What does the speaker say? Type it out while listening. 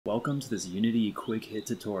Welcome to this Unity quick hit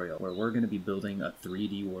tutorial where we're going to be building a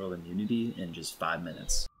 3D world in Unity in just 5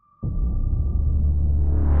 minutes.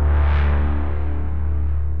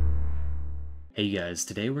 Hey guys,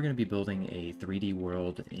 today we're going to be building a 3D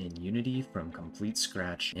world in Unity from complete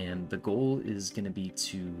scratch, and the goal is going to be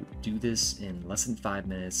to do this in less than 5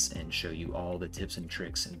 minutes and show you all the tips and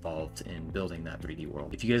tricks involved in building that 3D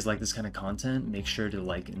world. If you guys like this kind of content, make sure to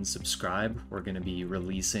like and subscribe. We're going to be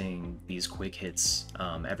releasing these quick hits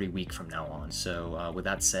every week from now on. So with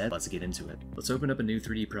that said, let's get into it. Let's open up a new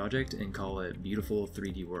 3D project and call it Beautiful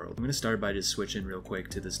 3D World. I'm going to start by just switching real quick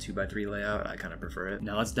to this 2x3 layout. I kind of prefer it.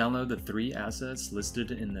 Now let's download the 3 assets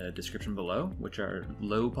listed in the description below, which are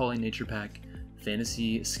Low Poly Nature Pack,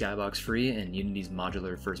 Fantasy Skybox Free, and Unity's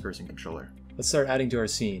modular first-person controller. Let's start adding to our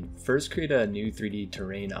scene. First, create a new 3D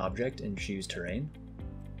terrain object and choose terrain.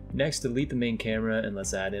 Next, delete the main camera and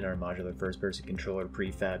let's add in our modular first-person controller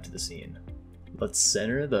prefab to the scene. Let's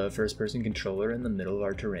center the first-person controller in the middle of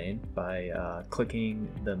our terrain by clicking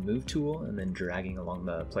the move tool and then dragging along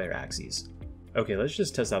the player axes. Okay, let's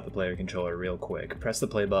just test out the player controller real quick. Press the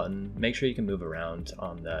play button, make sure you can move around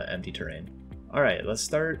on the empty terrain. Alright, let's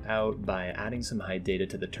start out by adding some height data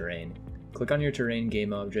to the terrain. Click on your terrain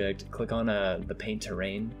game object, click on the paint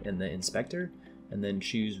terrain in the inspector, and then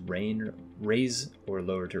choose raise or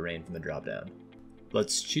lower terrain from the dropdown.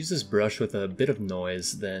 Let's choose this brush with a bit of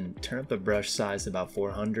noise, then turn up the brush size to about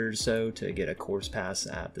 400 or so to get a coarse pass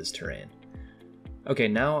at this terrain. Okay,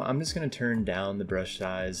 now I'm just going to turn down the brush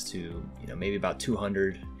size to, maybe about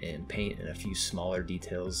 200 and paint in a few smaller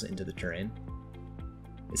details into the terrain.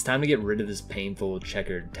 It's time to get rid of this painful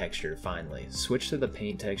checkered texture finally. Switch to the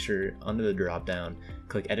paint texture under the drop down,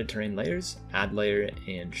 click Edit Terrain Layers, Add Layer,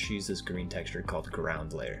 and choose this green texture called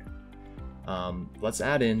Ground Layer. Let's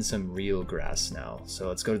add in some real grass now. So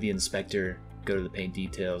let's go to the inspector, go to the paint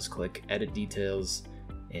details, click Edit Details,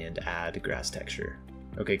 and add grass texture.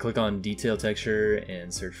 Okay, click on Detail Texture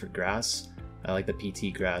and search for grass. I like the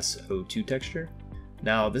PT Grass 02 texture.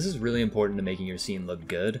 Now, this is really important to making your scene look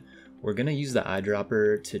good. We're gonna use the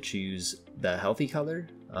eyedropper to choose the healthy color.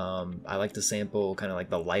 I like to sample kind of like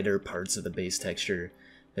the lighter parts of the base texture.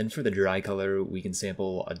 Then for the dry color, we can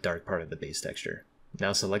sample a dark part of the base texture.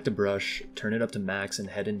 Now select a brush, turn it up to max, and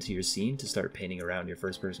head into your scene to start painting around your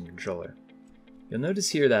first-person controller. You'll notice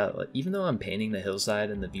here that even though I'm painting the hillside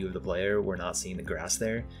in the view of the player, we're not seeing the grass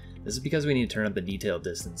there. This is because we need to turn up the detail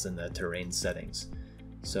distance in the terrain settings.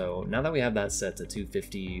 So now that we have that set to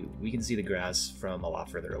 250, we can see the grass from a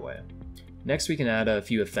lot further away. Next, we can add a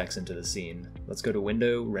few effects into the scene. Let's go to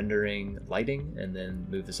Window, Rendering, Lighting, and then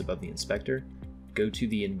move this above the inspector. Go to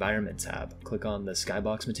the Environment tab, click on the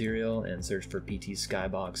Skybox material, and search for PT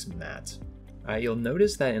Skybox Matte. You'll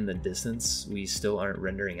notice that in the distance, we still aren't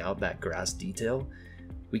rendering out that grass detail.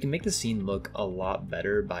 We can make the scene look a lot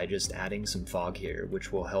better by just adding some fog here,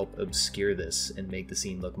 which will help obscure this and make the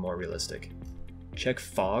scene look more realistic. Check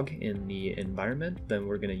fog in the environment, then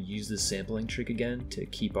we're going to use this sampling trick again to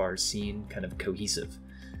keep our scene kind of cohesive.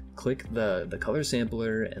 Click the color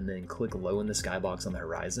sampler and then click low in the skybox on the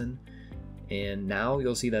horizon. And now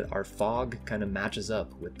you'll see that our fog kind of matches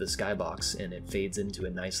up with the skybox and it fades into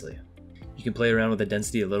it nicely. You can play around with the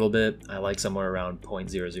density a little bit. I like somewhere around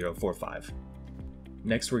 0.0045.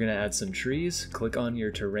 Next, we're going to add some trees. Click on your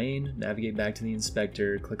terrain, navigate back to the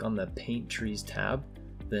inspector, click on the Paint Trees tab,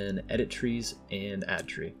 then Edit Trees and Add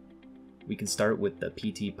Tree. We can start with the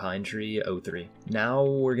PT Pine Tree 03. Now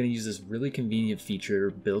we're going to use this really convenient feature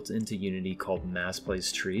built into Unity called Mass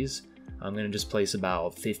Place Trees. I'm going to just place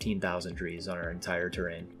about 15,000 trees on our entire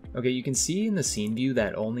terrain. Okay, you can see in the scene view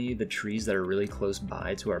that only the trees that are really close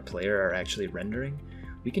by to our player are actually rendering.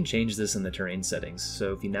 We can change this in the terrain settings.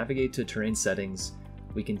 So if you navigate to terrain settings,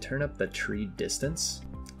 we can turn up the tree distance.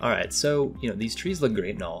 Alright, so these trees look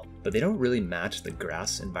great and all, but they don't really match the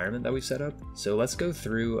grass environment that we've set up. So let's go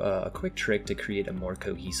through a quick trick to create a more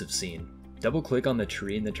cohesive scene. Double click on the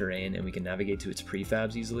tree in the terrain and we can navigate to its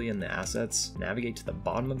prefabs easily in the assets. Navigate to the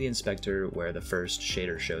bottom of the inspector where the first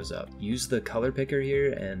shader shows up. Use the color picker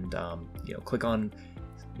here and click on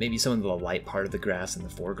maybe some of the light part of the grass in the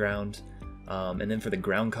foreground. And then for the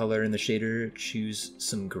ground color in the shader, choose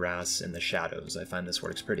some grass in the shadows. I find this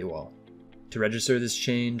works pretty well. To register this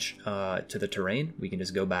change to the terrain, we can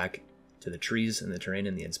just go back to the trees in the terrain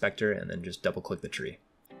in the inspector and then just double click the tree.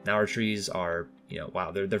 Now our trees are, wow,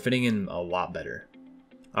 they're fitting in a lot better.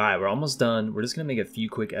 All right, we're almost done. We're just gonna make a few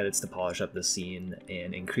quick edits to polish up the scene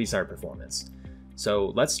and increase our performance. So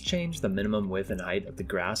let's change the minimum width and height of the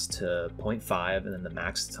grass to 0.5 and then the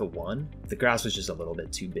max to 1. The grass was just a little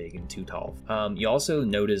bit too big and too tall. You also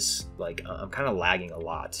notice I'm kind of lagging a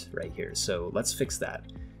lot right here. So let's fix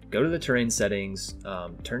that. go to the terrain settings,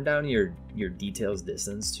 turn down your details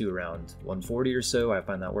distance to around 140 or so. I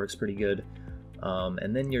find that works pretty good.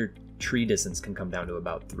 And then your tree distance can come down to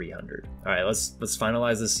about 300. All right, let's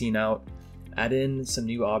finalize this scene out. Add in some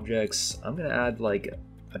new objects. I'm gonna add like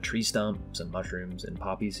a tree stump, some mushrooms, and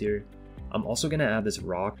poppies here. I'm also gonna add this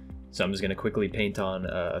rock, so I'm just gonna quickly paint on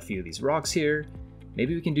a few of these rocks here.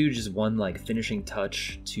 Maybe we can do just one like finishing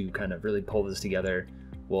touch to kind of really pull this together.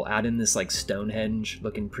 We'll add in this like Stonehenge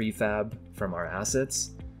looking prefab from our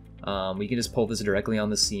assets. We can just pull this directly on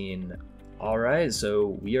the scene. All right,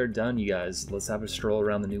 so we are done, you guys. Let's have a stroll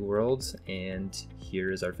around the new world, and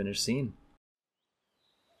here is our finished scene.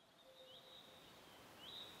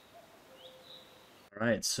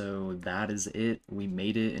 Alright, so that is it. We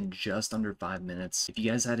made it in just under 5 minutes. If you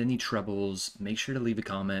guys had any troubles, make sure to leave a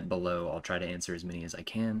comment below. I'll try to answer as many as I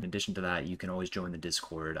can. In addition to that, you can always join the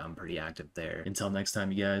Discord. I'm pretty active there. Until next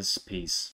time, you guys, peace.